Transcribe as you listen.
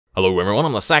Hello everyone,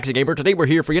 I'm the Saxy Gamer. Today we're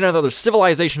here for yet another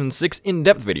Civilization VI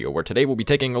in-depth video, where today we'll be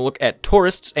taking a look at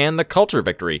tourists and the culture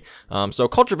victory. So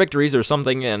culture victories are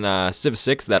something in Civ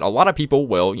VI that a lot of people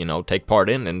will, take part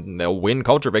in, and they'll win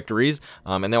culture victories,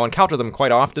 and they'll encounter them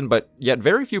quite often, but yet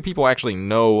very few people actually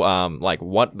know, like,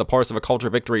 what the parts of a culture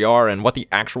victory are and what the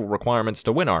actual requirements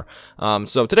to win are.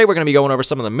 So today we're going to be going over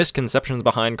some of the misconceptions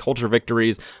behind culture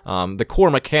victories, the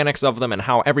core mechanics of them, and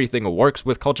how everything works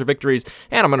with culture victories,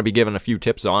 and I'm going to be giving a few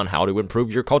tips on how to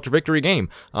improve your culture victory game.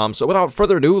 So without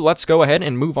further ado, let's go ahead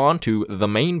and move on to the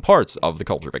main parts of the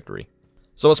culture victory.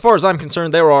 So as far as I'm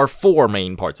concerned, there are four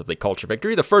main parts of the culture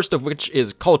victory, the first of which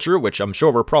is culture, which I'm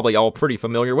sure we're probably all pretty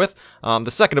familiar with, the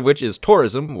second of which is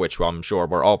tourism, which I'm sure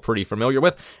we're all pretty familiar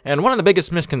with, and one of the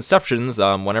biggest misconceptions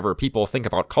whenever people think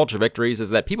about culture victories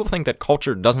is that people think that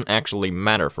culture doesn't actually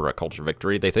matter for a culture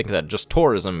victory. They think that just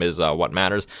tourism is what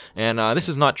matters, and this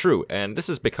is not true, and this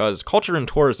is because culture and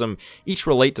tourism each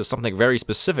relate to something very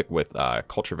specific with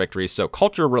culture victories. So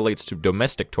culture relates to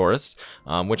domestic tourists,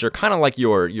 which are kind of like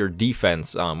your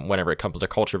defense whenever it comes to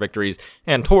culture victories,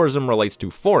 and tourism relates to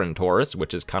foreign tourists,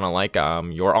 which is kind of like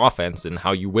your offense and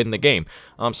how you win the game.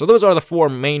 So those are the four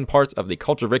main parts of the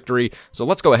culture victory. So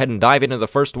let's go ahead and dive into the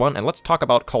first one, and let's talk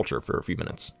about culture for a few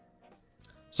minutes.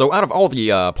 So out of all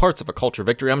the parts of a culture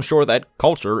victory, I'm sure that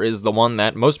culture is the one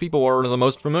that most people are the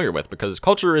most familiar with, because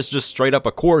culture is just straight up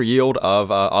a core yield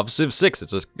of Civ 6.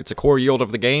 It's a core yield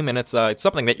of the game, and it's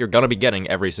something that you're gonna be getting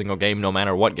every single game, no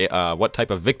matter what type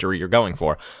of victory you're going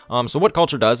for. So what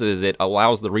culture does is it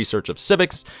allows the research of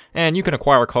civics, and you can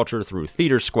acquire culture through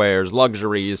theater squares,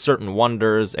 luxuries, certain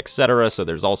wonders, etc. So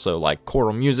there's also like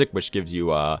choral music, which gives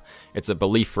you it's a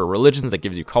belief for religions that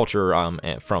gives you culture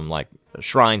from like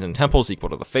shrines and temples equal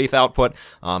to the faith output.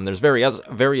 There's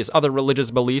various other religious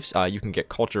beliefs. You can get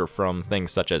culture from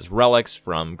things such as relics,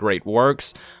 from great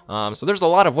works. So there's a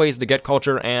lot of ways to get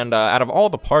culture, and out of all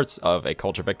the parts of a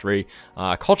culture victory,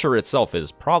 culture itself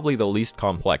is probably the least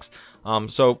complex.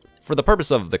 So for the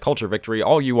purpose of the culture victory,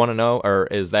 all you want to know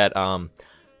is that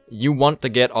you want to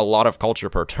get a lot of culture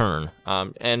per turn,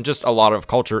 and just a lot of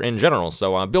culture in general.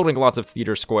 So building lots of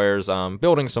theater squares,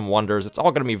 building some wonders, it's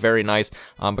all going to be very nice,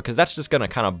 because that's just going to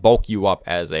kind of bulk you up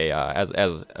as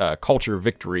a culture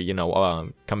victory,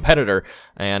 competitor.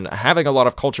 And having a lot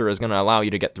of culture is going to allow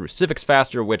you to get through civics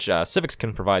faster, which civics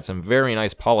can provide some very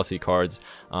nice policy cards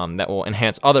that will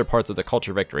enhance other parts of the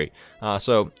culture victory.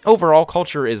 So overall,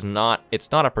 culture is not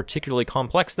a particularly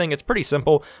complex thing. It's pretty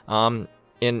simple.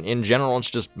 In general, it's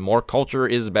just more culture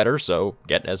is better, so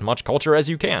get as much culture as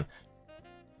you can.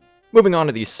 Moving on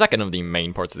to the second of the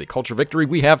main parts of the culture victory,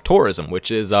 we have tourism, which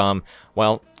is,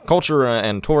 well, culture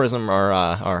and tourism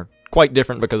are quite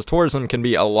different, because tourism can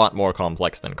be a lot more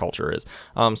complex than culture is.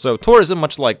 So tourism,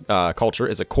 much like culture,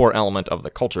 is a core element of the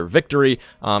culture victory,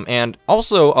 and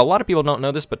also a lot of people don't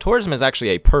know this, but tourism is actually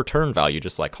a per turn value,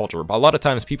 just like culture. But a lot of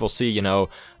times people see,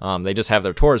 they just have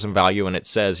their tourism value and it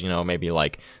says, maybe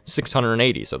like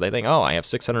 680, so they think, oh, I have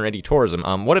 680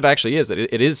 tourism. What it actually is,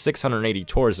 it is 680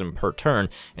 tourism per turn,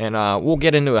 and we'll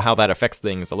get into how that affects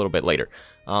things a little bit later.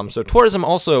 So tourism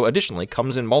also additionally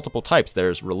comes in multiple types.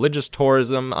 There's religious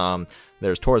tourism,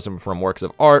 there's tourism from works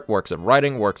of art, works of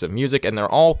writing, works of music, and they're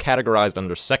all categorized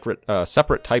under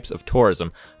separate types of tourism.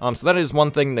 So that is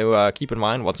one thing to keep in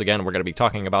mind. Once again, we're going to be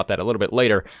talking about that a little bit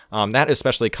later. That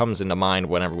especially comes into mind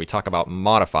whenever we talk about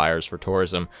modifiers for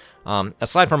tourism.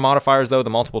 Aside from modifiers, though, the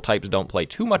multiple types don't play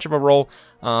too much of a role,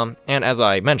 and as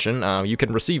I mentioned, you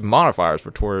can receive modifiers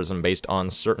for tourism based on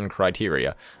certain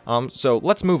criteria. So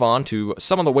let's move on to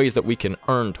some of the ways that we can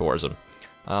earn tourism.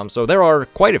 So there are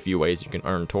quite a few ways you can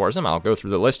earn tourism. I'll go through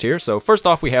the list here. So first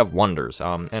off, we have wonders,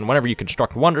 and whenever you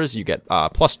construct wonders, you get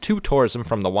 +2 tourism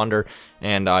from the wonder,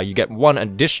 and you get 1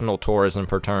 additional tourism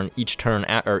per turn each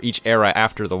era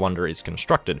after the wonder is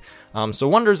constructed. So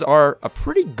wonders are a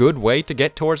pretty good way to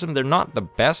get tourism. They're not the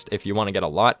best if you want to get a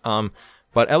lot,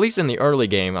 but at least in the early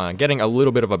game, getting a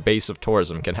little bit of a base of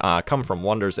tourism can come from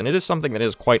wonders, and it is something that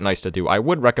is quite nice to do. I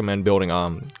would recommend building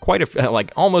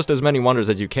like almost as many wonders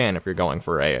as you can if you're going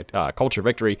for a culture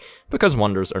victory, because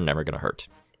wonders are never going to hurt.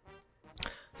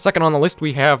 Second on the list,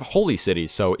 we have holy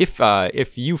cities. So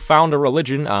if you found a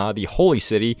religion, the holy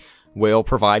city will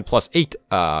provide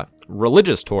 +8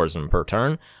 religious tourism per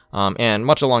turn. And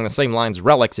much along the same lines,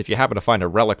 relics, if you happen to find a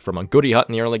relic from a goodie hut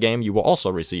in the early game, you will also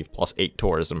receive +8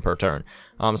 tourism per turn.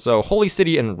 So Holy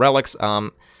City and relics,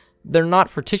 they're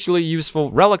not particularly useful.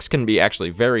 Relics can be actually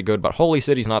very good, but Holy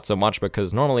City's not so much,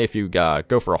 because normally if you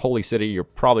go for a Holy City, you're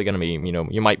probably going to be,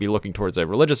 you might be looking towards a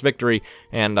religious victory,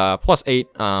 and +8,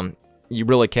 you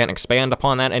really can't expand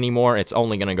upon that anymore. It's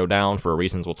only going to go down for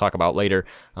reasons we'll talk about later.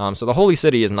 So the Holy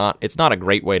City is not a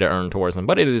great way to earn tourism,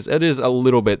 but it is a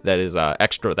little bit that is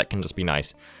extra that can just be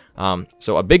nice.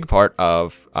 So a big part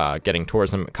of getting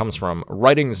tourism comes from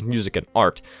writings, music, and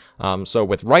art. So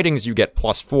with writings, you get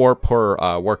 +4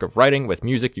 per work of writing. With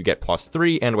music, you get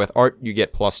 +3, and with art, you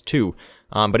get +2.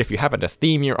 But if you happen to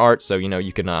theme your art, so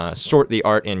you can sort the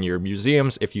art in your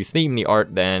museums. If you theme the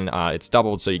art, then it's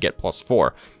doubled, so you get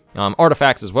 +4.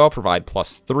 Artifacts as well provide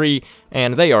 +3,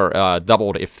 and they are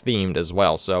doubled if themed as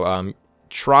well. So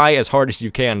try as hard as you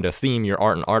can to theme your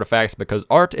art and artifacts, because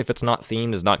art, if it's not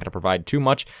themed, is not going to provide too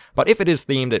much. But if it is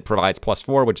themed, it provides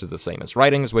 +4, which is the same as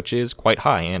writings, which is quite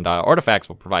high. And artifacts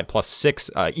will provide +6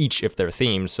 each if they're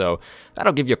themed, so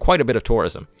that'll give you quite a bit of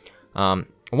tourism.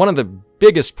 One of the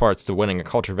biggest parts to winning a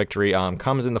culture victory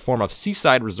comes in the form of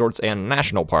seaside resorts and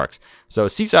national parks. So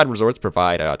seaside resorts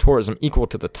provide tourism equal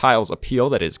to the tile's appeal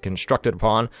that is constructed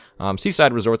upon.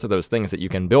 Seaside resorts are those things that you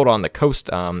can build on the coast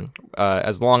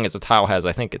as long as the tile has,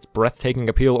 I think it's breathtaking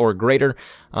appeal or greater,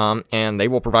 and they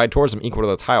will provide tourism equal to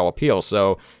the tile appeal.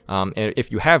 So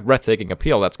if you have breathtaking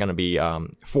appeal, that's going to be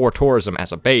 4 tourism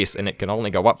as a base, and it can only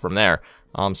go up from there.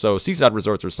 So seaside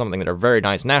resorts are something that are very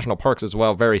nice. National parks as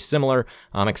well, very similar,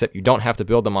 except you don't have to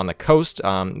build them on the coast.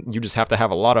 You just have to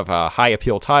have a lot of high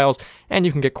appeal tiles, and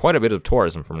you can get quite a bit of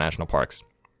tourism from national parks.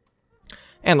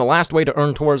 And the last way to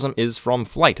earn tourism is from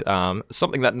flight.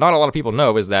 Something that not a lot of people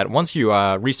know is that once you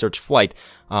research flight,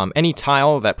 any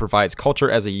tile that provides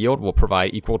culture as a yield will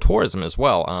provide equal tourism as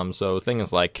well. So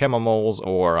things like Chemomols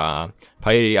or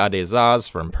Paella des Zaz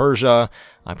from Persia.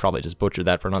 I probably just butchered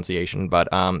that pronunciation, but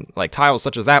like tiles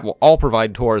such as that will all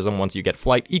provide tourism once you get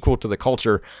flight equal to the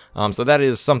culture. So that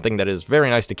is something that is very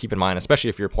nice to keep in mind,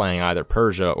 especially if you're playing either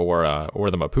Persia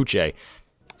or the Mapuche.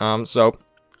 So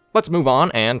let's move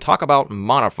on and talk about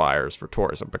modifiers for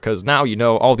tourism, because now you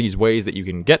know all these ways that you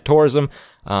can get tourism,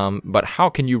 but how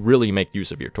can you really make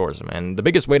use of your tourism? And the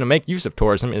biggest way to make use of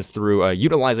tourism is through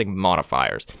utilizing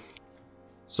modifiers.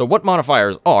 So what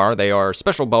modifiers are, they are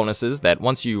special bonuses that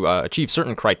once you achieve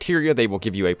certain criteria, they will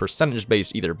give you a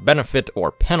percentage-based either benefit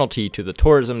or penalty to the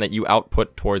tourism that you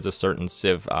output towards a certain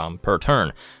civ per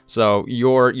turn. So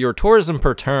your tourism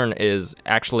per turn is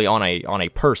actually on a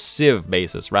per civ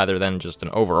basis rather than just an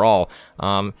overall.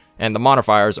 And the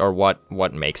modifiers are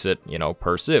what makes it,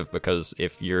 per civ, because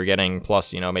if you're getting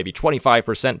plus, maybe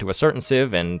 25% to a certain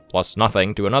civ and plus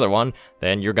nothing to another one,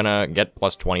 then you're gonna get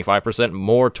plus 25%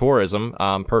 more tourism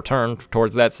per turn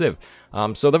towards that civ.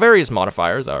 So the various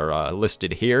modifiers are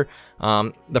listed here.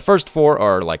 The first 4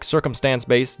 are like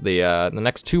circumstance-based, the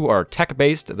next 2 are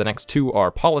tech-based, the next 2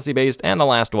 are policy-based, and the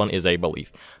last one is a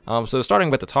belief. So starting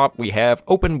with the top, we have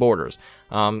open borders.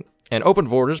 And open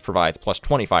borders provides plus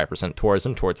 25%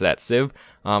 tourism towards that civ.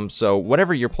 So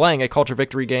whenever you're playing a culture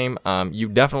victory game, you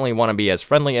definitely want to be as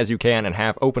friendly as you can and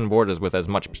have open borders with as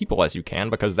much people as you can,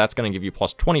 because that's going to give you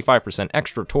plus 25%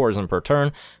 extra tourism per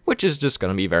turn, which is just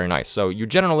going to be very nice. So you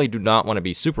generally do not want to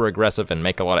be super aggressive and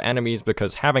make a lot of enemies,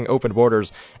 because having open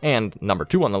borders and number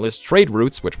 2 on the list, trade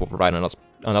routes, which will provide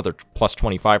another plus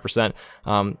 25%,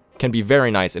 can be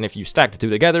very nice. And if you stack the 2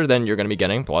 together, then you're going to be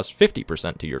getting plus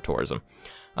 50% to your tourism.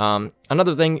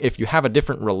 Another thing, if you have a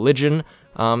different religion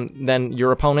than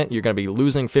your opponent, you're going to be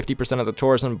losing 50% of the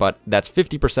tourism, but that's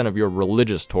 50% of your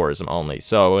religious tourism only.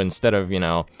 So instead of,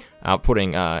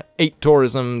 outputting 8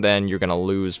 tourism, then you're going to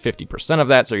lose 50% of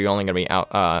that, so you're only going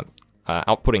to be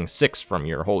outputting 6 from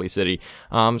your holy city.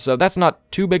 So that's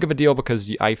not too big of a deal,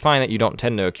 because I find that you don't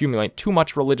tend to accumulate too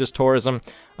much religious tourism,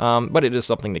 but it is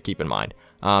something to keep in mind.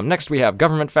 Next we have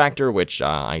government factor, which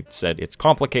I said it's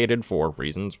complicated for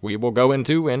reasons we will go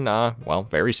into in, well,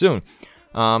 very soon.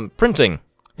 Printing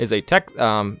is a tech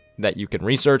that you can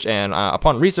research, and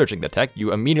upon researching the tech,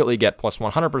 you immediately get plus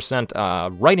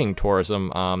 100% writing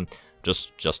tourism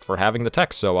just for having the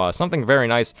tech. So something very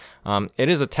nice. It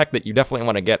is a tech that you definitely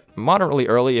want to get moderately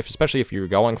early, especially if you're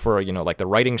going for, like the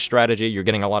writing strategy. You're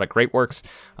getting a lot of great works,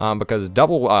 because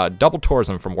double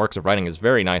tourism from works of writing is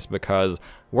very nice, because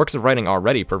works of writing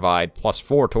already provide plus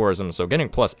 4 tourism, so getting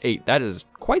plus 8, that is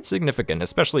quite significant,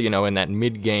 especially, in that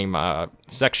mid-game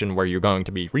section where you're going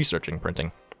to be researching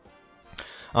printing.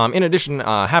 In addition,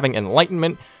 having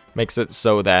enlightenment makes it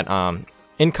so that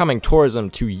incoming tourism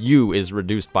to you is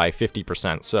reduced by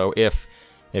 50%. So if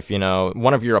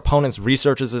one of your opponents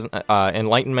researches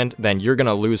enlightenment, then you're going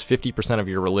to lose 50% of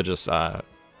your religious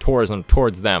tourism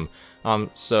towards them.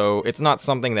 So it's not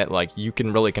something that you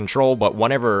can really control, but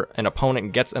whenever an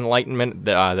opponent gets enlightenment,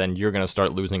 then you're going to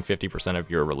start losing 50% of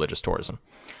your religious tourism.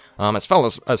 As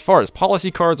far as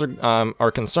policy cards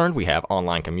are concerned, we have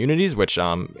online communities, which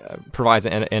provides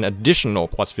an additional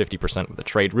plus 50% with the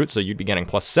trade route, so you'd be getting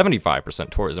plus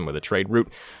 75% tourism with a trade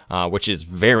route, which is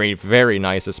very, very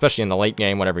nice, especially in the late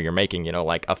game whenever you're making, you know,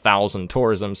 like 1,000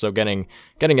 tourism, so getting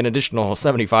an additional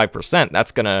 75%,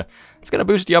 that's gonna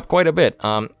boost you up quite a bit.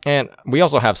 And we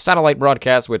also have satellite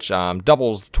broadcast, which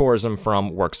doubles tourism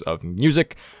from works of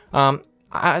music.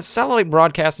 Satellite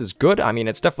broadcast is good. I mean,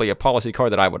 it's definitely a policy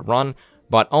card that I would run,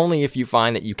 but only if you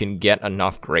find that you can get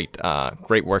enough great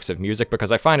works of music,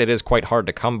 because I find it is quite hard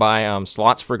to come by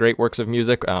slots for great works of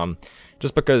music,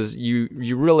 just because you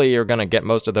really are going to get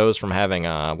most of those from having,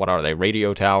 what are they,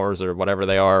 radio towers or whatever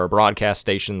they are, or broadcast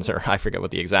stations, or I forget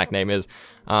what the exact name is.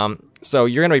 So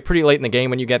you're going to be pretty late in the game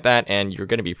when you get that, and you're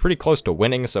going to be pretty close to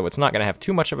winning, so it's not going to have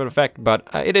too much of an effect, but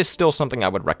it is still something I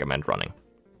would recommend running.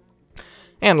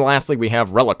 And lastly, we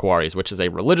have reliquaries, which is a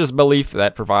religious belief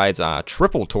that provides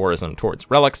triple tourism towards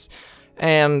relics.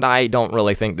 And I don't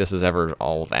really think this is ever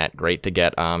all that great to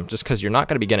get, just because you're not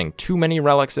going to be getting too many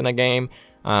relics in a game.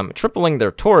 Tripling their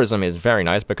tourism is very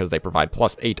nice because they provide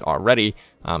plus 8 already.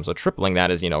 So tripling that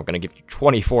is, you know, going to give you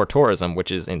 24 tourism,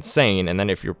 which is insane. And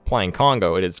then if you're playing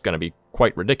Congo, it is going to be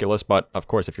quite ridiculous. But of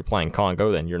course, if you're playing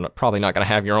Congo, then you're probably not going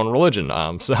to have your own religion.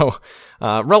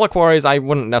 Reliquaries, I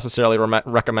wouldn't necessarily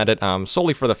recommend it,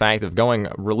 solely for the fact of going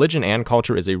religion and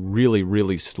culture is a really,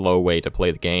 really slow way to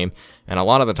play the game. And a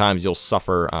lot of the times you'll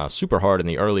suffer super hard in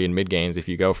the early and mid games if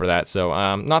you go for that. So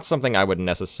not something I would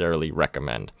necessarily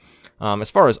recommend.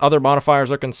 As far as other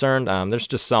modifiers are concerned, there's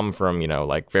just some from, you know,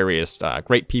 like various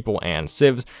great people and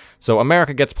civs. So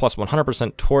America gets plus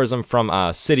 100% tourism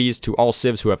from cities to all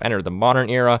civs who have entered the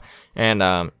modern era, and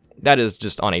that is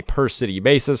just on a per city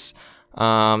basis.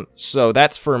 So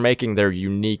that's for making their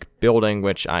unique building,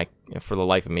 which for the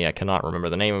life of me, I cannot remember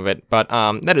the name of it, but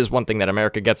that is one thing that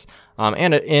America gets.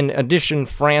 And in addition,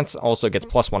 France also gets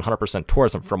plus 100%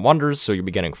 tourism from wonders, so you'll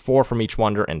be getting 4 from each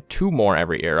wonder and 2 more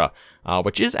every era,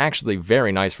 which is actually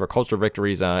very nice for culture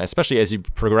victories, especially as you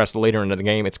progress later into the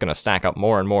game. It's going to stack up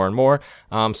more and more and more.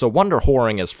 So wonder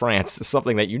whoring as France is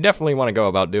something that you definitely want to go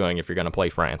about doing if you're going to play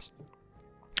France.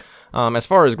 As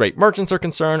far as great merchants are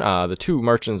concerned, the 2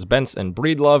 merchants, Bence and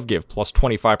Breedlove, give plus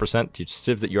 25% to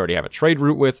civs that you already have a trade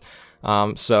route with.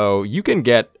 So you can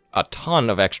get a ton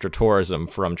of extra tourism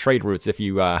from trade routes if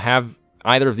you have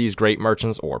either of these great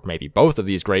merchants, or maybe both of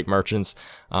these great merchants,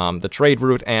 the trade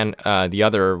route and the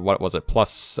other, what was it,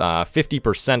 plus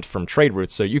 50% from trade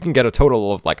routes. So you can get a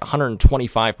total of like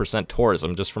 125%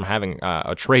 tourism just from having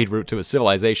a trade route to a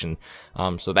civilization.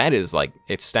 So that is like,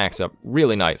 it stacks up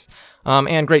really nice.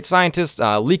 And great scientists,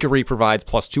 Leakery provides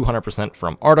plus 200%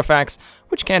 from artifacts,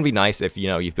 which can be nice if, you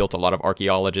know, you've built a lot of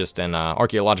archaeologists and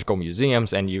archaeological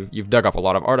museums, and you've dug up a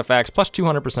lot of artifacts, plus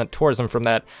 200% tourism from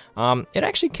that. It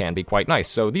actually can be quite nice.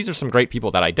 So these are some great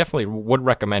people that I definitely would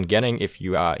recommend getting if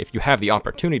you have the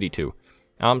opportunity to.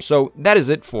 So that is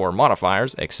it for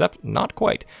modifiers, except not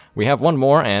quite. We have one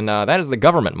more, and that is the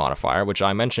government modifier, which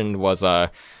I mentioned was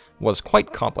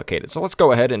quite complicated. So let's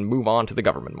go ahead and move on to the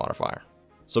government modifier.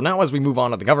 So now as we move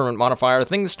on to the government modifier,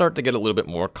 things start to get a little bit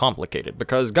more complicated,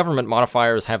 because government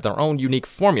modifiers have their own unique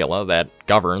formula that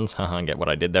governs, get what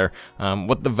I did there,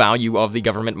 what the value of the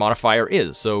government modifier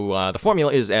is. So the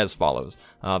formula is as follows.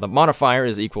 The modifier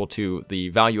is equal to the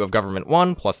value of government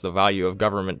 1 plus the value of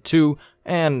government 2,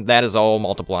 and that is all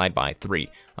multiplied by 3.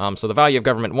 So the value of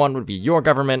government 1 would be your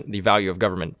government, the value of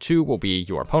government 2 will be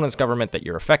your opponent's government that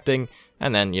you're affecting,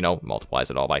 and then, you know,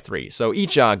 multiplies it all by 3. So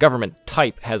each government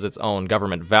type has its own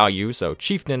government value. So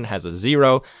chieftain has a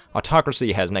 0,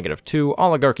 autocracy has -2,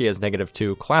 oligarchy has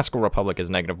 -2, classical republic is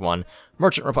 -1,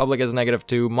 merchant republic is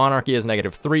 -2, monarchy is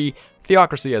 -3,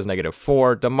 theocracy has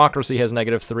 -4, democracy has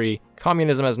 -3,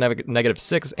 communism has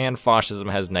 -6, and fascism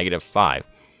has -5.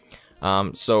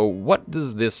 So what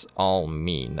does this all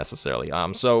mean necessarily?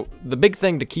 So the big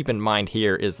thing to keep in mind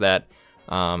here is that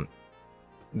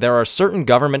there are certain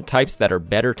government types that are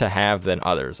better to have than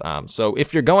others. So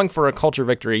if you're going for a culture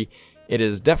victory, it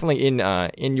is definitely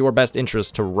in your best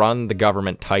interest to run the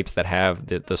government types that have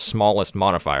the smallest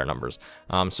modifier numbers.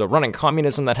 So running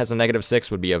communism that has a -6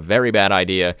 would be a very bad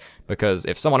idea, because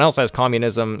if someone else has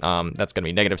communism, that's going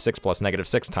to be -6 plus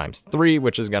 -6 times 3,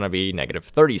 which is going to be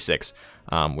 -36,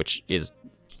 which is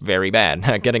very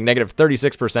bad. Getting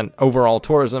 -36% overall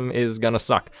tourism is gonna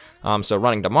suck. So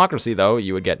running democracy, though,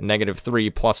 you would get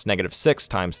 -3 plus -6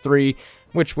 times 3,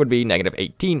 which would be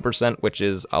 -18%, which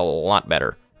is a lot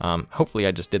better. Hopefully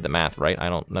I just did the math right. I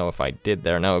don't know if I did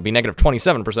there. No, it would be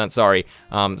 -27%, sorry.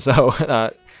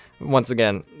 once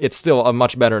again, it's still a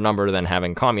much better number than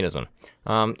having communism.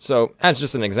 So as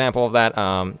just an example of that,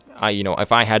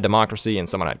 if I had democracy and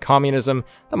someone had communism,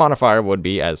 the modifier would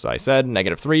be, as I said,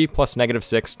 -3 plus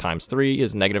 -6 times 3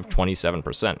 is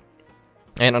 -27%.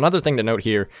 And another thing to note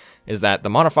here is that the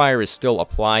modifier is still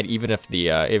applied even if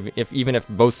even if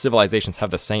both civilizations have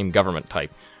the same government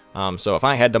type. So if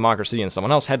I had democracy and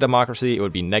someone else had democracy, it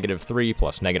would be -3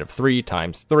 plus -3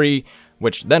 times 3,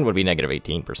 which then would be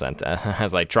 -18%,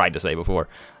 as I tried to say before.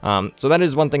 So that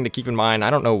is one thing to keep in mind. I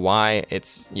don't know why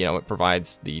it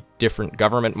provides the different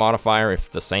government modifier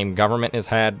if the same government is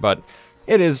had, but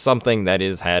it is something that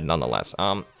is had nonetheless.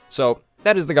 So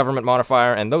that is the government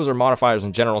modifier, and those are modifiers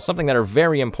in general, something that are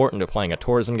very important to playing a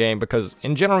tourism game, because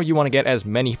in general you want to get as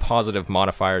many positive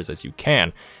modifiers as you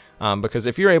can. Because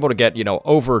if you're able to get,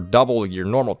 over double your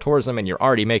normal tourism and you're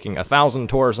already making 1,000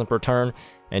 tourism per turn,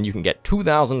 and you can get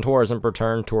 2,000 tourism per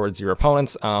turn towards your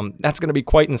opponents, that's going to be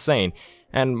quite insane.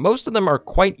 And most of them are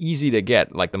quite easy to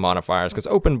get, like the modifiers, because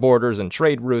open borders and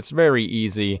trade routes, very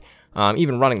easy.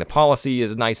 Even running the policy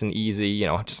is nice and easy,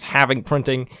 just having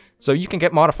printing. So you can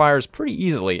get modifiers pretty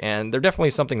easily, and they're definitely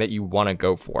something that you want to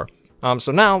go for.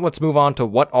 So now let's move on to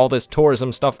what all this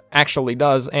tourism stuff actually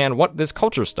does and what this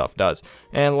culture stuff does.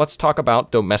 And let's talk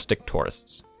about domestic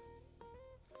tourists.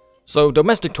 So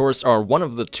domestic tourists are one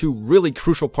of the two really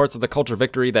crucial parts of the culture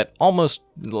victory that almost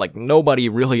nobody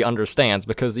really understands,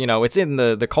 because it's in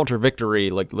the culture victory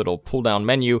little pull down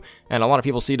menu, and a lot of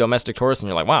people see domestic tourists and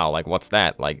you're like, wow, what's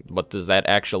that? What does that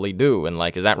actually do? And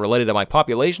is that related to my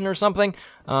population or something?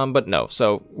 But no.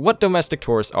 So what domestic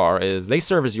tourists are is they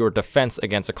serve as your defense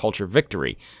against a culture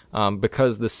victory,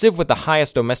 because the civ with the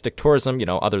highest domestic tourism,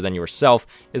 other than yourself,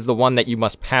 is the one that you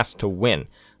must pass to win.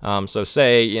 So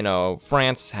say,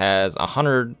 France has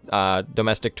 100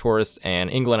 domestic tourists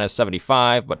and England has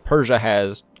 75, but Persia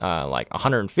has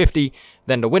 150,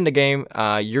 then to win the game,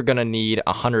 you're going to need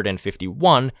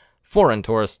 151 foreign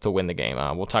tourists to win the game.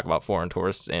 We'll talk about foreign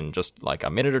tourists in just a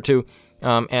minute or two.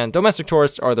 And domestic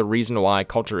tourists are the reason why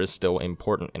culture is still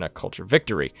important in a culture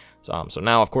victory. So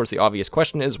now, of course, the obvious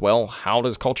question is, well, how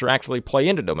does culture actually play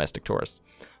into domestic tourists?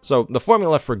 So the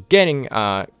formula for getting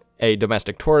a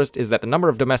domestic tourist is that the number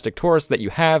of domestic tourists that you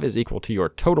have is equal to your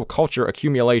total culture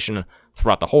accumulation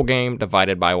throughout the whole game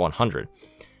divided by 100.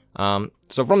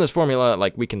 So from this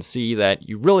formula, we can see that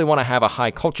you really want to have a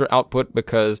high culture output,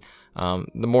 because the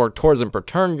more tourism per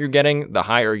turn you're getting, the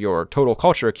higher your total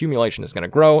culture accumulation is going to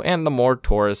grow, and the more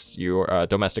tourists,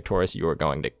 domestic tourists, you are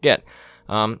going to get.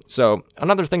 So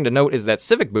another thing to note is that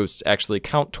civic boosts actually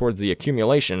count towards the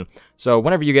accumulation. So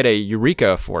whenever you get a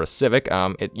Eureka for a civic,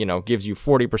 it gives you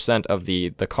 40% of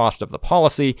the cost of the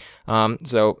policy.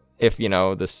 So if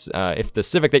if the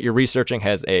civic that you're researching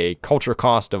has a culture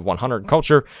cost of 100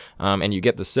 culture, and you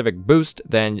get the civic boost,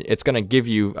 then it's going to give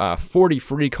you 40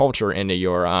 free culture into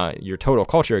your total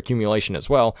culture accumulation as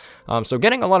well. So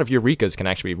getting a lot of Eurekas can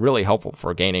actually be really helpful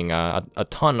for gaining a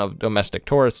ton of domestic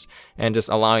tourists and just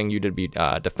allowing you to be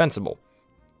defensible.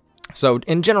 So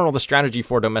in general, the strategy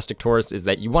for domestic tourists is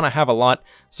that you want to have a lot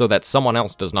so that someone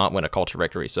else does not win a culture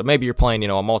victory. So maybe you're playing, a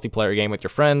multiplayer game with your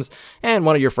friends, and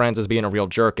one of your friends is being a real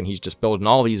jerk, and he's just building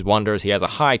all these wonders. He has a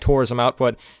high tourism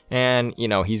output, and,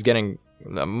 he's getting,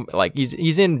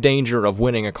 he's in danger of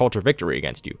winning a culture victory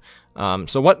against you.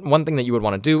 So one thing that you would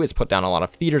want to do is put down a lot of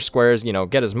theater squares,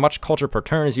 get as much culture per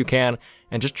turn as you can,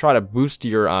 and just try to boost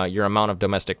your amount of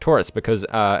domestic tourists, because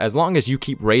as long as you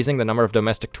keep raising the number of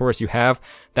domestic tourists you have,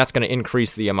 that's going to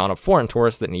increase the amount of foreign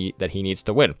tourists that he needs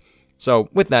to win. So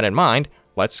with that in mind,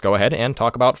 let's go ahead and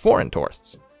talk about foreign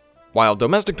tourists. While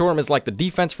domestic tourism is like the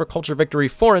defense for culture victory,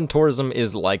 foreign tourism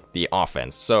is like the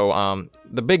offense. So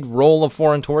the big role of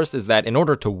foreign tourists is that in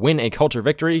order to win a culture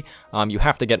victory, you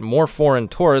have to get more foreign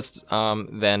tourists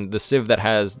than the civ that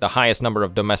has the highest number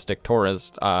of domestic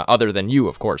tourists, other than you,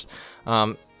 of course.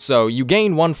 So you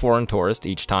gain one foreign tourist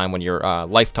each time when your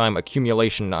lifetime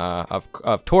accumulation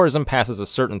of tourism passes a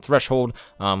certain threshold.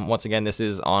 Once again, this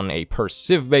is on a per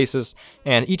civ basis,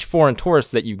 and each foreign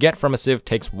tourist that you get from a civ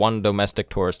takes one domestic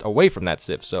tourist away from that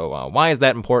civ. So why is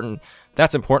that important?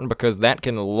 That's important because that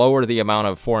can lower the amount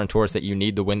of foreign tourists that you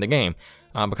need to win the game.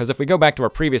 Because if we go back to our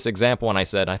previous example, and I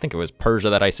think it was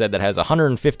Persia that I said that has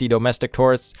 150 domestic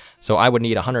tourists, so I would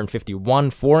need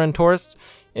 151 foreign tourists.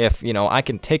 If,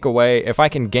 if I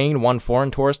can gain one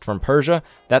foreign tourist from Persia,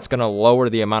 that's going to lower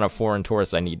the amount of foreign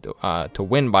tourists I need to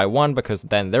win by one, because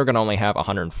then they're going to only have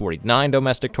 149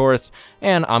 domestic tourists,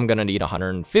 and I'm going to need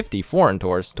 150 foreign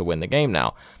tourists to win the game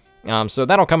now. So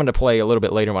that'll come into play a little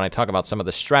bit later when I talk about some of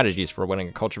the strategies for winning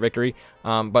a culture victory.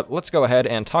 But let's go ahead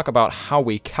and talk about how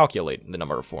we calculate the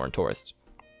number of foreign tourists.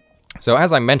 So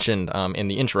as I mentioned in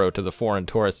the intro to the foreign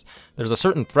tourists, there's a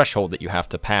certain threshold that you have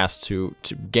to pass to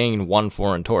gain one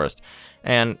foreign tourist.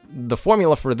 And the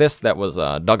formula for this that was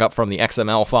dug up from the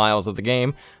XML files of the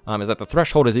game is that the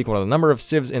threshold is equal to the number of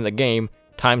civs in the game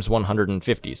times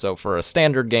 150. So for a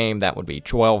standard game, that would be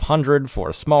 1200. For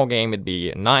a small game, it'd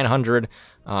be 900.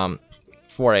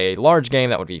 For a large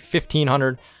game, that would be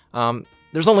 1500.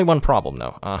 There's only one problem,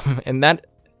 though, and that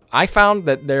I found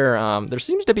that there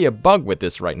seems to be a bug with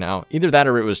this right now. Either that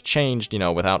or it was changed,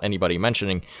 without anybody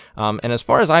mentioning. And as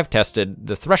far as I've tested,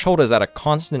 the threshold is at a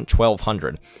constant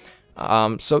 1200.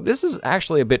 So this is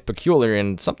actually a bit peculiar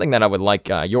and something that I would like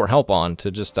your help on to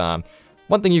just...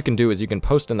 one thing you can do is you can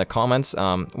post in the comments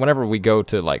whenever we go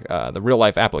to like the real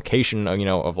life application,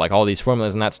 of like all these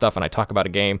formulas and that stuff, and I talk about a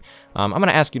game. I'm going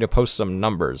to ask you to post some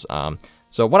numbers.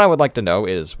 So what I would like to know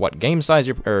is what game size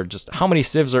or just how many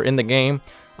civs are in the game.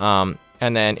 And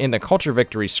then in the Culture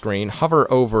Victory screen, hover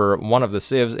over one of the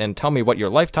civs and tell me what your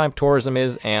lifetime tourism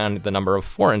is and the number of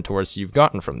foreign tourists you've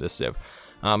gotten from this civ.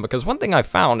 Because one thing I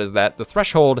found is that the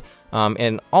threshold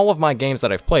in all of my games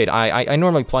that I've played, I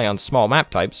normally play on small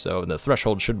map types, so the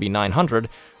threshold should be 900,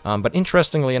 but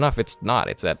interestingly enough, it's not.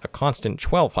 It's at a constant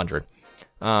 1200.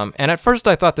 And at first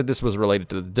I thought that this was related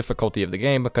to the difficulty of the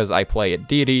game because I play at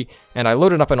Deity, and I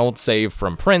loaded up an old save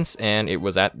from Prince, and it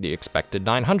was at the expected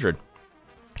 900.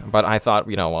 But I thought,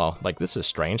 well, like, this is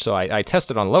strange, so I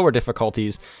tested on lower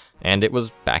difficulties, and it was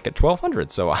back at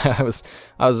 1200, so I was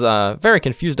very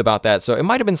confused about that. So it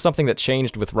might have been something that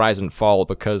changed with Rise and Fall,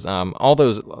 because all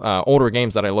those older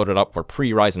games that I loaded up were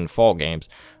pre-Rise and Fall games.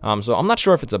 So I'm not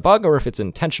sure if it's a bug or if it's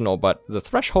intentional, but the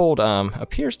threshold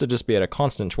appears to just be at a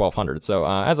constant 1200. So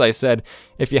as I said,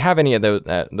 if you have any of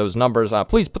those numbers,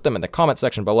 please put them in the comment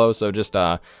section below. So just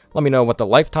let me know what the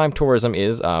lifetime tourism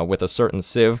is with a certain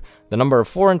civ, the number of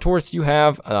foreign tourists you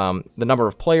have, the number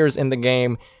of players in the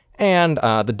game, and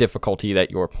the difficulty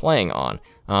that you're playing on.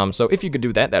 So if you could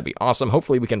do that, that'd be awesome.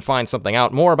 Hopefully we can find something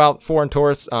out more about foreign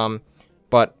tourists.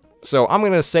 So I'm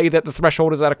going to say that the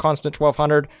threshold is at a constant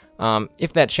 1200.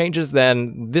 If that changes,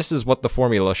 then this is what the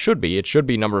formula should be. It should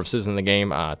be number of civs in the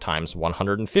game times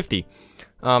 150.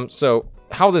 So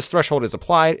how this threshold is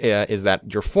applied is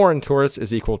that your foreign tourists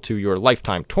is equal to your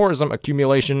lifetime tourism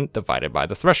accumulation divided by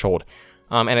the threshold.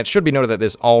 And it should be noted that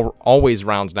this always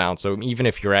rounds down. So even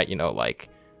if you're at, like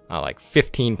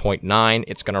 15.9,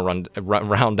 it's going to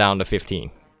round down to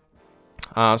 15.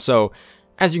 So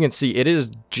as you can see, it is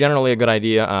generally a good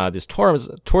idea. This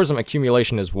tourism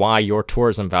accumulation is why your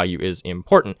tourism value is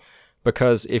important.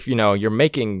 Because if, you're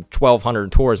making 1,200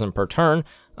 tourism per turn,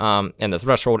 and the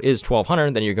threshold is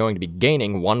 1,200, then you're going to be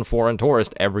gaining one foreign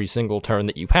tourist every single turn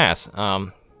that you pass.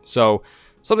 So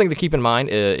something to keep in mind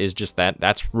is just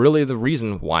that's really the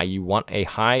reason why you want a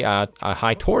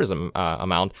high tourism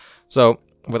amount. So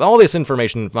with all this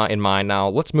information in mind, now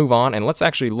let's move on and let's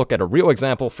actually look at a real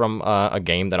example from a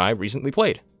game that I recently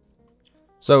played.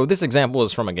 So this example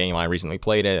is from a game I recently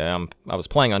played. I was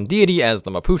playing on Deity as the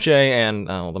Mapuche, and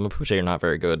the Mapuche are not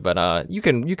very good, but you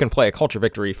can play a Culture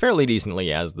Victory fairly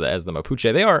decently as the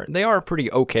Mapuche. They are a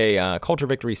pretty okay Culture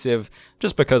Victory civ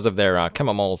just because of their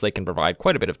chemomoles. They can provide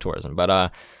quite a bit of tourism,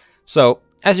 but so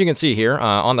as you can see here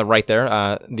on the right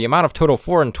there, the amount of total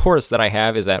foreign tourists that I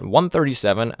have is at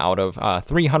 137 out of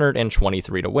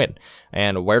 323 to win.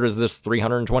 And where does this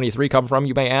 323 come from,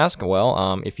 you may ask?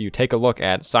 Well, if you take a look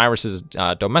at Cyrus's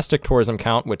domestic tourism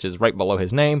count, which is right below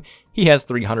his name, he has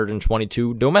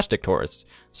 322 domestic tourists.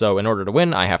 So in order to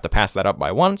win, I have to pass that up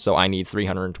by 1, so I need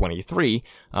 323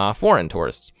 foreign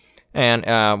tourists.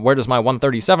 And where does my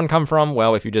 137 come from?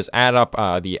 Well, if you just add up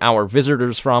the our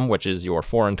visitors from, which is your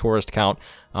foreign tourist count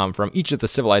from each of the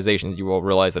civilizations, you will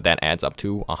realize that adds up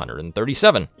to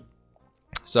 137.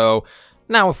 So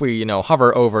now if we,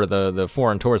 hover over the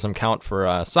foreign tourism count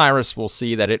for Cyrus, we'll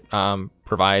see that it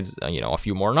provides, a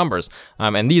few more numbers.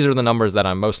 And these are the numbers that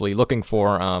I'm mostly looking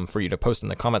for you to post in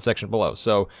the comment section below.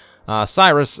 So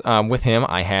Cyrus, with him,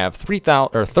 I have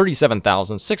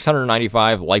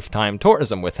 37,695 lifetime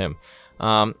tourism with him.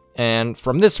 And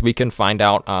from this, we can find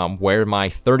out where my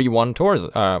 31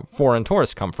 foreign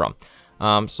tourists come from.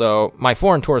 So my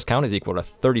foreign tourist count is equal to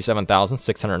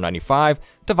 37,695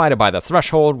 divided by the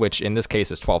threshold, which in this case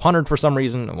is 1,200 for some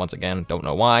reason, and once again, don't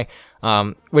know why,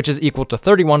 which is equal to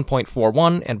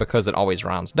 31.41, and because it always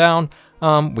rounds down,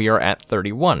 we are at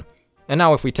 31. And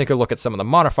now if we take a look at some of the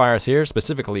modifiers here,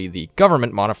 specifically the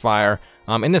government modifier,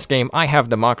 in this game I have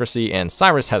democracy and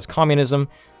Cyrus has communism.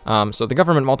 So the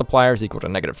government multiplier is equal to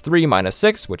 -3 minus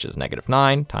 6, which is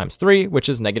 -9, times 3, which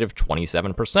is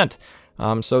 -27%.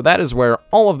 So that is where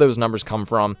all of those numbers come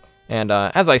from. And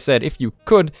as I said, if you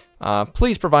could,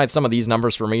 please provide some of these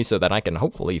numbers for me so that I can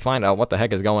hopefully find out what the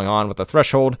heck is going on with the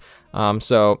threshold.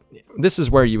 So this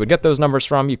is where you would get those numbers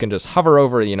from. You can just hover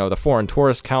over, the foreign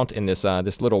tourist count in this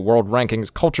this little world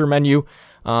rankings culture menu,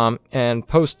 and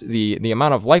post the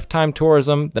amount of lifetime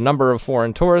tourism, the number of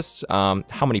foreign tourists,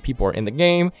 how many people are in the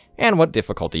game, and what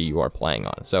difficulty you are playing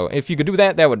on. So if you could do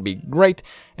that, that would be great,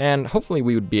 and hopefully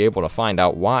we would be able to find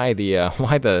out why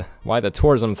the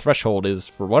tourism threshold is,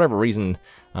 for whatever reason,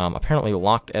 apparently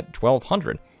locked at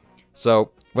 1200.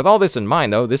 So with all this in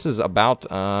mind, though, this is about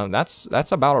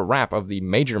that's about a wrap of the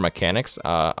major mechanics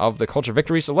of the culture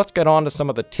victory. So let's get on to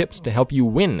some of the tips to help you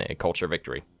win a culture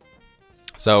victory.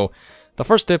 So the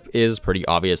first tip is pretty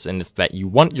obvious, and it's that you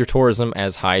want your tourism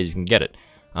as high as you can get it,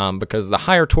 because the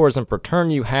higher tourism per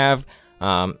turn you have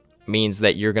means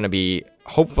that you're going to be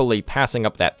hopefully passing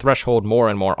up that threshold more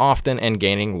and more often and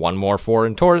gaining one more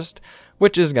foreign tourist,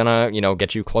 which is gonna,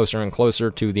 get you closer and closer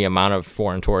to the amount of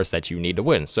foreign tourists that you need to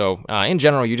win. So in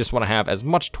general, you just want to have as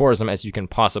much tourism as you can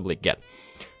possibly get.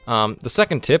 The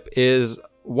second tip is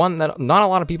one that not a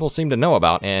lot of people seem to know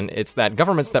about, and it's that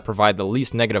governments that provide the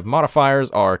least negative modifiers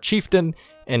are chieftain,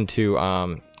 into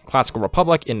classical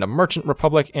republic, into merchant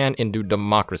republic, and into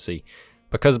democracy.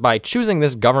 Because by choosing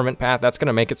this government path, that's going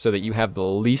to make it so that you have the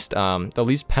least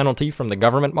penalty from the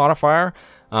government modifier.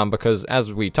 Because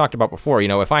as we talked about before,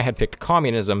 if I had picked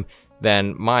communism,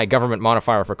 then my government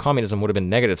modifier for communism would have been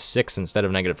 -6 instead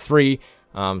of -3.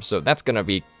 So that's going to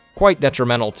be quite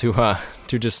detrimental to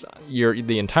just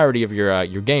the entirety of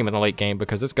your game in the late game,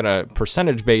 because it's going to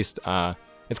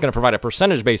it's going to provide a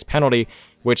percentage-based penalty,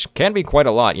 which can be quite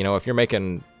a lot. If you're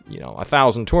making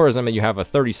 1,000 tourism and you have a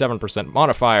 37%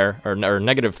 modifier, or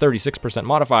 -36%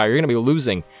 modifier, you're going to be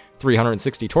losing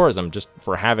 360 tourism just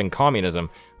for having communism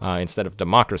instead of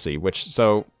democracy.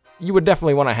 So you would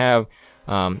definitely want to have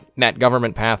that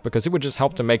government path, because it would just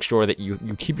help to make sure that you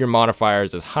keep your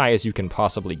modifiers as high as you can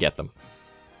possibly get them.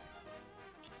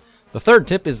 The third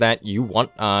tip is that you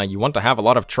want to have a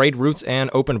lot of trade routes and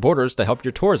open borders to help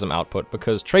your tourism output,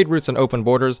 because trade routes and open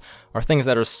borders are things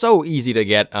that are so easy to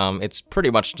get. It's pretty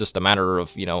much just a matter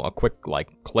of a quick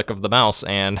click of the mouse,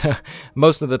 and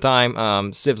most of the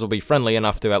time civs will be friendly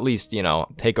enough to at least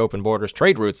take open borders.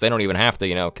 Trade routes, they don't even have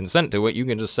to consent to it. You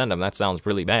can just send them. That sounds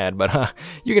really bad, but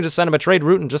you can just send them a trade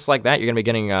route, and just like that, you're gonna be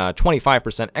getting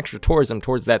 25% extra tourism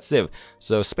towards that civ.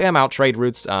 So spam out trade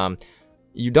routes.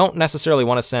 You don't necessarily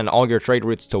want to send all your trade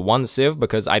routes to one civ,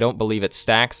 because I don't believe it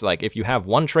stacks. Like, if you have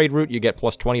one trade route, you get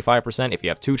plus 25%. If you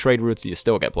have two trade routes, you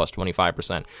still get plus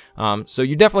 25%. So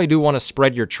you definitely do want to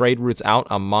spread your trade routes out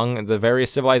among the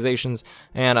various civilizations,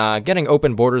 and getting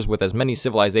open borders with as many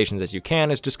civilizations as you can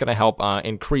is just going to help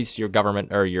increase your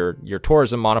government, or your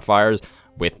tourism modifiers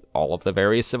with all of the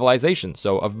various civilizations.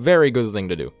 So a very good thing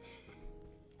to do.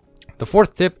 The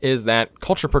fourth tip is that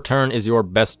culture per turn is your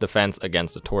best defense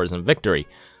against a tourism victory.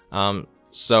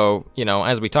 So,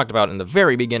 as we talked about in the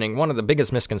very beginning, one of the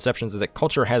biggest misconceptions is that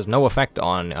culture has no effect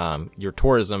on your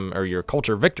tourism or your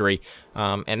culture victory,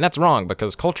 and that's wrong,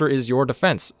 because culture is your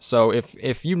defense. So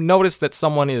if you notice that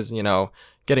someone is,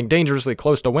 getting dangerously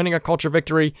close to winning a culture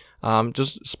victory,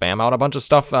 just spam out a bunch of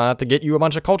stuff to get you a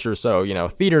bunch of culture. So,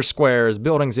 theater squares,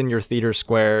 buildings in your theater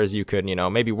squares, you could,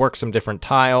 maybe work some different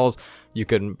tiles. You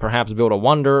could perhaps build a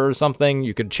wonder or something.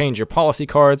 You could change your policy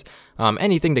cards.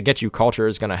 Anything to get you culture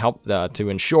is going to help to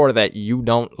ensure that you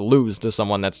don't lose to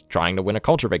someone that's trying to win a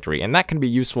culture victory. And that can be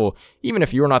useful even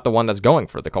if you're not the one that's going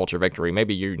for the culture victory.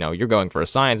 Maybe you're going for a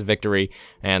science victory,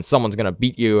 and someone's going to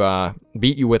beat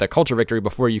you with a culture victory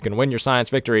before you can win your science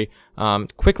victory.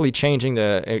 Quickly changing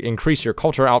to increase your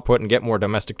culture output and get more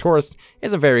domestic tourists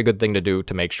is a very good thing to do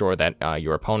to make sure that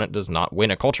your opponent does not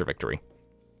win a culture victory.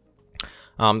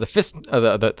 The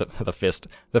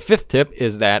fifth tip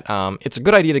is that it's a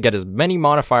good idea to get as many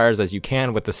modifiers as you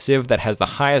can with the civ that has the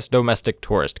highest domestic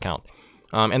tourist count.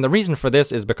 And the reason for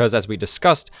this is because, as we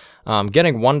discussed,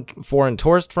 getting one foreign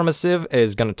tourist from a civ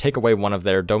is going to take away one of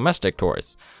their domestic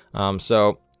tourists.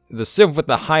 So the civ with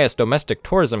the highest domestic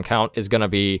tourism count is going to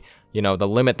be, the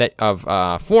limit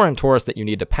of foreign tourists that you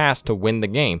need to pass to win the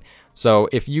game. So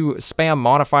if you spam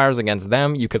modifiers against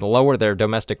them, you could lower their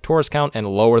domestic tourist count and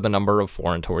lower the number of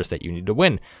foreign tourists that you need to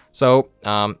win. So,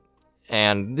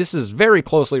 and this is very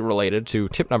closely related to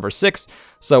tip number 6.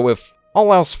 So if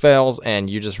all else fails and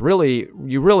you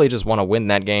really just want to win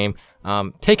that game,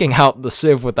 taking out the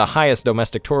civ with the highest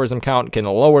domestic tourism count can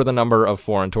lower the number of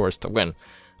foreign tourists to win.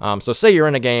 So say you're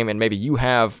in a game and maybe you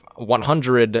have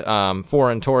 100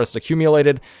 foreign tourists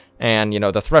accumulated, and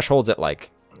the threshold's at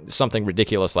something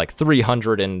ridiculous like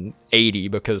 380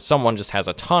 because someone just has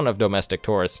a ton of domestic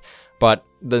tourists. but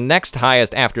the next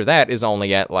highest after that is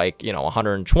only at, like, you know,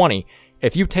 120.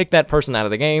 If you take that person out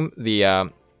of the game,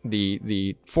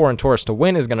 the foreign tourist to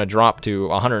win is going to drop to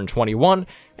 121,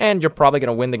 and you're probably going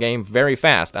to win the game very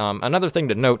fast. Another thing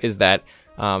to note is that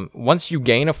once you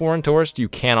gain a foreign tourist, you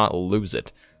cannot lose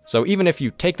it. So even if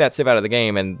you take that civ out of the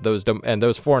game and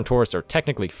those foreign tourists are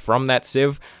technically from that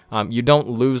civ, you don't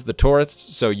lose the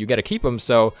tourists, so you get to keep them.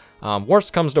 So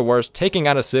worst comes to worst, taking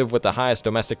out a civ with the highest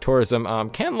domestic tourism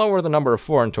can lower the number of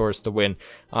foreign tourists to win.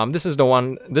 This is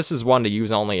one to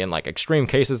use only in like extreme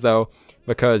cases though,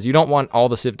 because you don't want all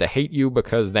the civ to hate you,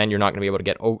 because then you're not going to be able to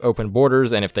get open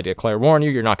borders, and if they declare war on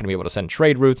you, you're not going to be able to send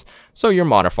trade routes, so your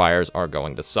modifiers are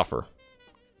going to suffer.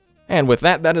 And with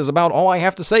that, that is about all I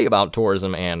have to say about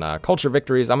tourism and culture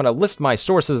victories. I'm going to list my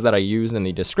sources that I use in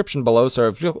the description below,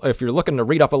 so if you're looking to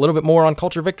read up a little bit more on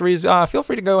culture victories, feel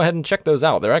free to go ahead and check those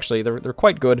out. They're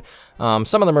quite good.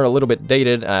 Some of them are a little bit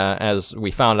dated, as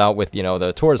we found out with, you know,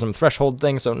 the tourism threshold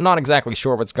thing, so not exactly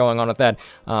sure what's going on with that.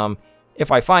 If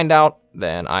I find out,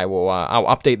 then I'll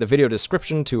update the video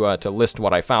description to list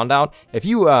what I found out. If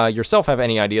you yourself have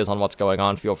any ideas on what's going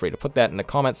on, feel free to put that in the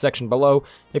comment section below.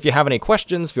 If you have any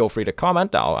questions, feel free to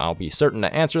comment. I'll be certain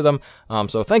to answer them.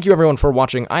 So thank you everyone for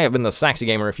watching. I have been the Saxy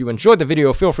Gamer. If you enjoyed the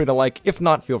video, feel free to like. If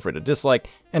not, feel free to dislike.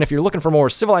 And if you're looking for more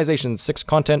Civilization 6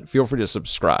 content, feel free to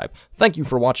subscribe. Thank you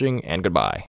for watching, and goodbye.